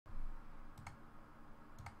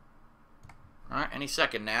Alright, any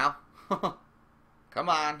second now. Come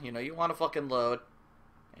on, you know you want to fucking load.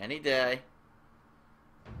 Any day.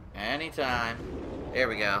 Anytime. There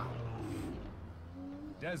we go.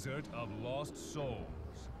 Desert of Lost Souls.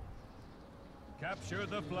 Capture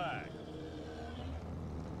the flag.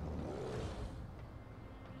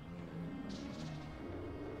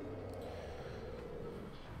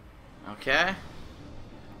 Okay.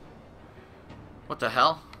 What the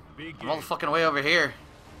hell? I'm all the fucking way over here.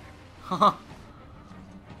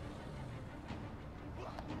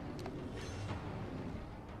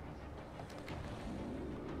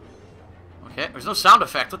 Okay, there's no sound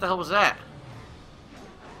effect. What the hell was that?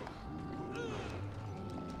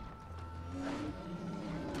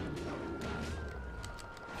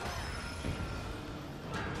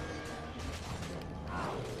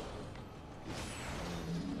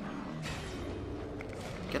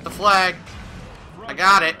 Get the flag. I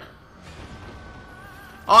got it.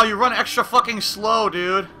 Oh, you run extra fucking slow,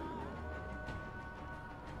 dude.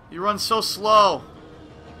 You run so slow.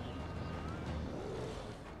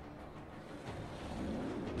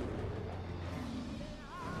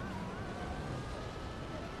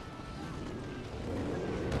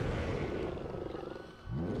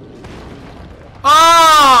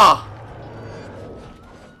 Oh!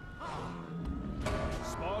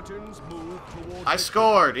 Spartans move towards I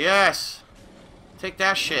scored, yes. Take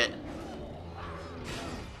that shit.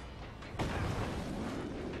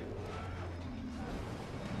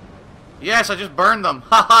 Yes, I just burned them.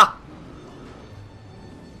 Haha.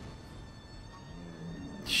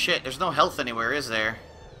 Shit, there's no health anywhere, is there?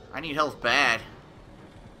 I need health bad.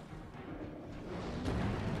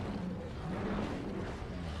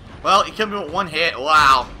 Well, he killed me with one hit.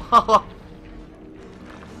 Wow.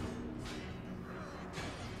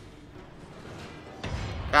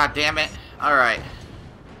 God damn it. Alright.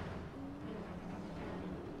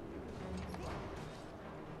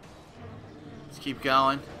 Let's keep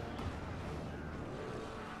going.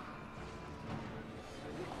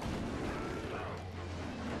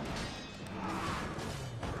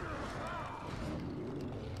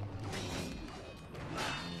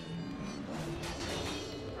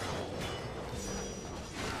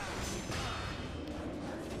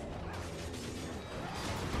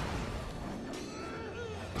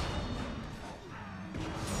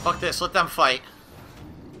 Fuck this, let them fight.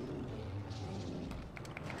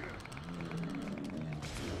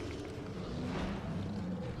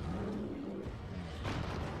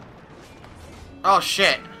 Oh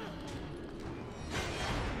shit.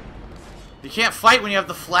 You can't fight when you have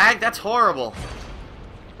the flag? That's horrible.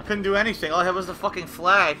 I couldn't do anything, all I had was the fucking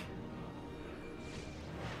flag.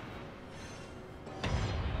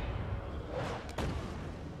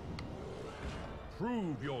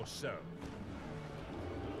 Prove yourself.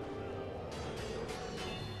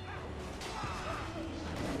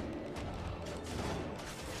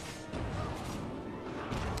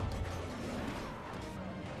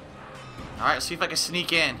 Alright, let's see if I can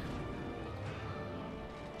sneak in.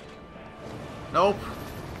 Nope.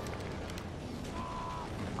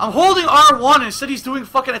 I'm holding R1 and instead he's doing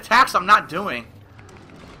fucking attacks I'm not doing.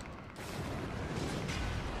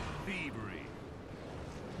 Thievery.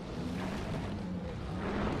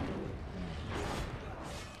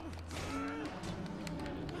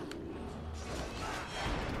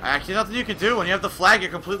 Actually, nothing you can do. When you have the flag, you're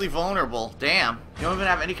completely vulnerable. Damn. You don't even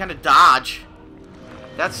have any kind of dodge.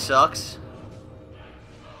 That sucks.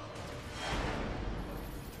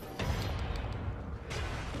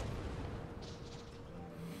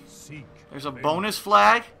 There's a bonus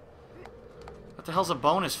flag? What the hell's a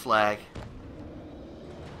bonus flag?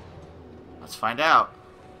 Let's find out.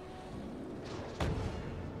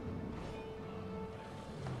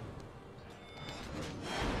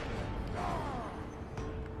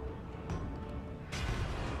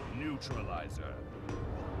 Neutralizer.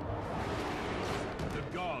 The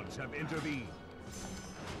gods have intervened.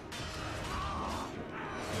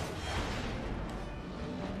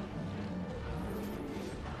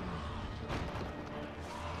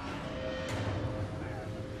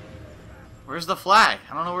 Where's the flag?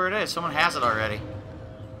 I don't know where it is. Someone has it already.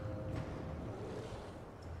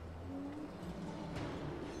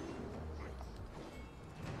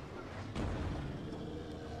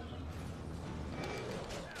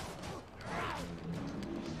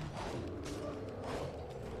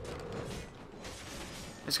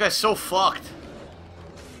 This guy's so fucked.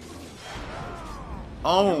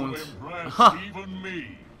 Owned. Huh. Even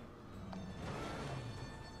me.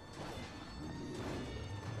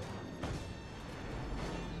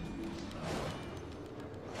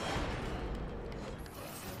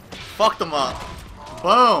 Fucked them up.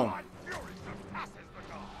 Boom.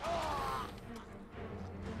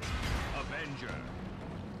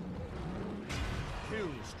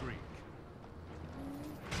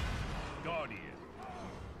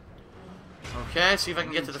 Okay, see if I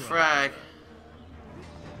can get to the frag.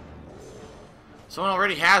 Someone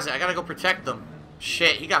already has it. I gotta go protect them.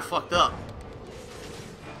 Shit, he got fucked up.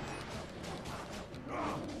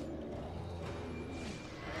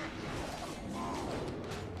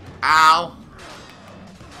 Ow.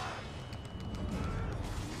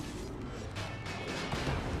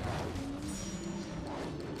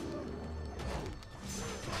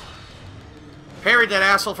 Parried that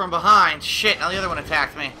asshole from behind. Shit, now the other one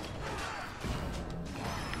attacked me.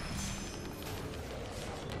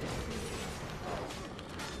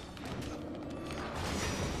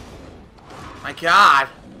 My god.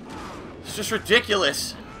 It's just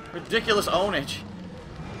ridiculous. Ridiculous ownage.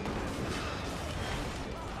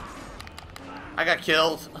 I got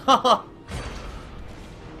killed.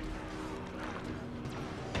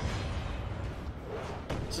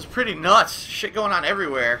 This is pretty nuts. Shit going on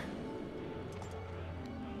everywhere.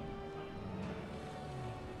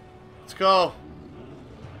 Let's go.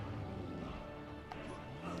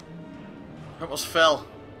 I almost fell.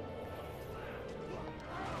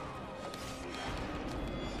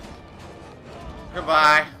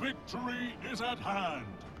 Goodbye. Victory is at hand.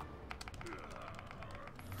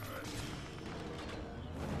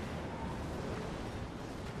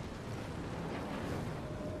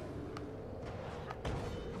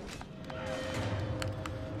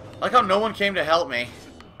 I like how no one came to help me.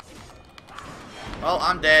 Well,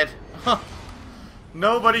 I'm dead.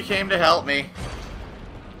 Nobody came to help me.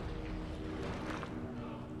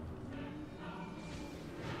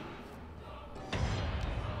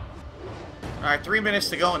 Alright, 3 minutes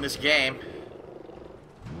to go in this game.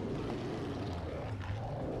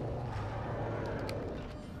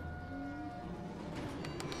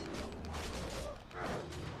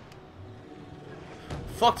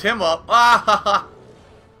 Fucked him up. Ah ha ha.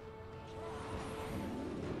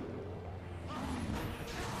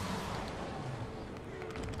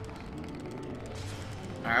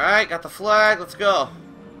 Alright, got the flag. Let's go.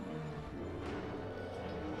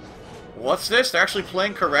 What's this? They're actually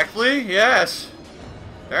playing correctly? Yes.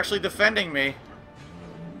 They're actually defending me.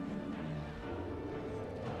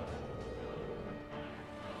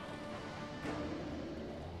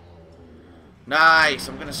 Nice.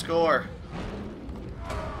 I'm gonna score.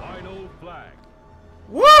 Final flag.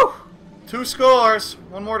 Woo! 2 scores.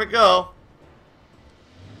 1 more to go.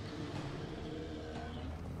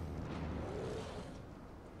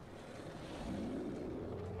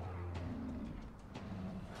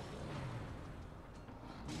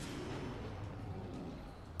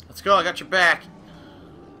 Let's go, I got your back.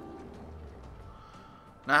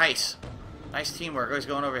 Nice. Nice teamwork. Who's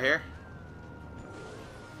going over here?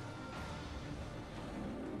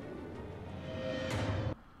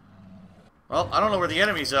 Well, I don't know where the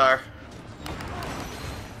enemies are.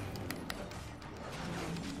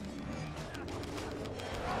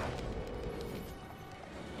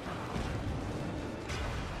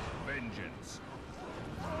 Vengeance.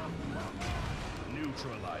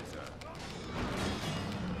 Neutralizer.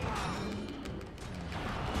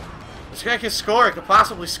 This guy can score. He could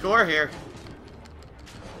possibly score here.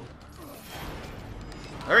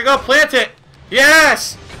 There we go. Plant it.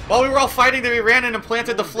 Yes! While we were all fighting there, we ran in and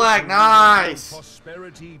planted the flag. Nice.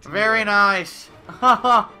 Very nice.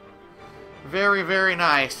 Very, very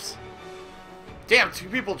nice. Damn, 2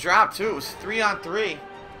 people dropped too. It was 3 on 3.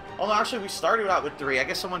 Although actually we started out with 3. I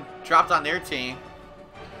guess someone dropped on their team.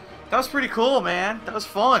 That was pretty cool, man. That was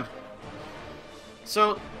fun.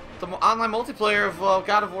 So the online multiplayer of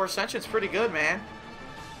God of War Ascension is pretty good, man.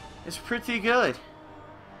 It's pretty good.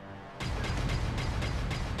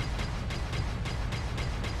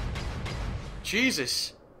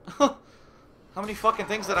 Jesus. How many fucking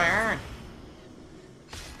things did I earn?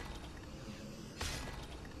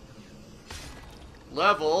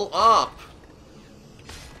 Level up.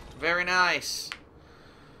 Very nice.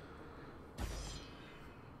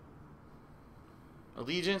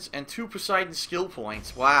 Allegiance and 2 Poseidon skill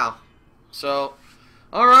points. Wow. So,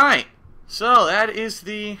 alright. So, that is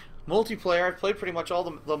the multiplayer. I've played pretty much all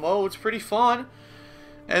the modes. Pretty fun.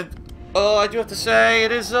 And I do have to say,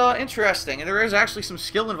 it is interesting. And there is actually some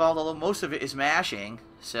skill involved, although most of it is mashing.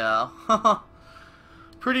 So,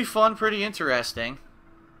 pretty fun, pretty interesting.